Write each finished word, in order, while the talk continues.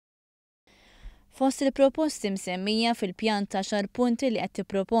Fost il-proposti msemmija fil-pjan ta' xar punti li qed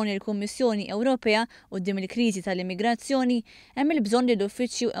tipproponi l-Kummissjoni Ewropea quddiem il-kriżi tal-immigrazzjoni hemm il-bżonn li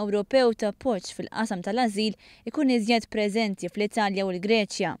l-Uffiċċju Ewropew ta' appoġġ fil-qasam tal-ażil ikun iżjed preżenti fl-Italja u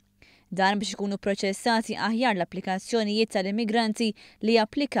l-Greċja. Dan biex ikunu proċessati aħjar l-applikazzjonijiet tal-immigranti li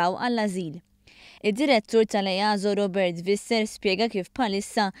japplikaw għall-ażil. Id-direttur tal-EASO Robert Visser spjega kif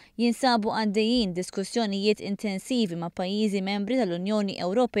bħalissa jinsabu għaddejjin diskussjonijiet intensivi ma' pajjiżi membri tal-Unjoni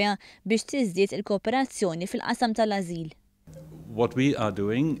Ewropea biex tiżdied il-kooperazzjoni fil-qasam tal-ażil. What we are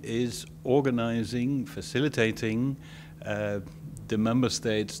doing is organizing, facilitating the member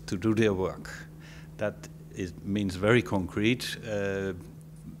states to do their work. That means very concrete.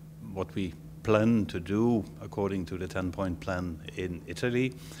 What we plan to do, according to the 10-point plan in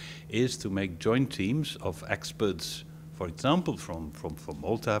Italy, is to make joint teams of experts, for example, from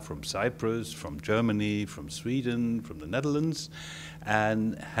Malta, from Cyprus, from Germany, from Sweden, from the Netherlands,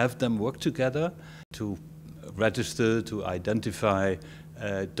 and have them work together to register, to identify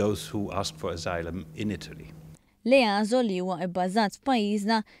those who ask for asylum in Italy. L-EASO li huwa bbażat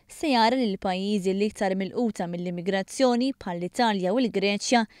f'pajjiżna se jara li l-pajjiżi li iktar milquta mill-immigrazzjoni bħall-Italja u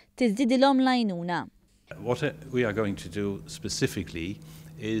l-Greċja tiżdiedilhom l-għajnuna. What we are going to do specifically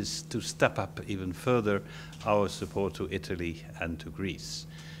is to step up even further our support to Italy and to Greece.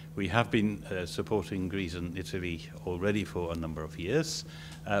 We have been supporting Greece and Italy already for a number of years,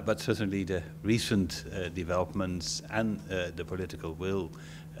 but certainly the recent developments and the political will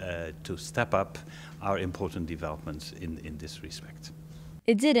to step up are important developments in this respect.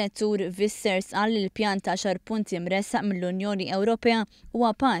 Id-direttur Visser qal li l-pjan ta' xar punti mressaq mill-Unjoni Ewropea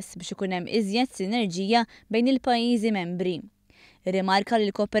huwa pass biex ikun hemm iżjed sinerġija bejn il-pajjiżi membri. Rimarka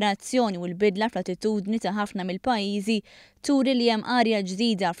li l-kooperazzjoni u l-bidla fl-attitudni ta' ħafna mill-pajjiżi turi li hemm arja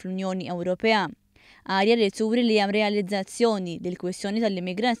ġdida fl-Unjoni Ewropea. Arja li turi li hemm realizzazzjoni li l-kwistjoni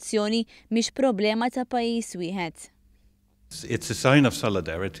tal-immigrazzjoni mhix problema ta' pajjiż wieħed. It's a sign of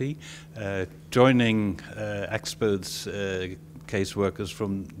solidarity, joining experts, case workers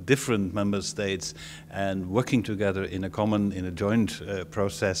from different member states and working together in a joint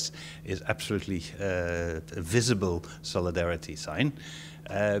process is absolutely a visible solidarity sign.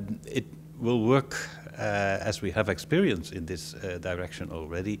 It will work, as we have experience in this direction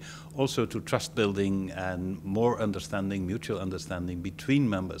already, also to trust building and more understanding, mutual understanding between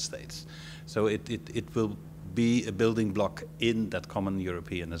member states. So it will be a building block in that common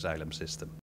European asylum system.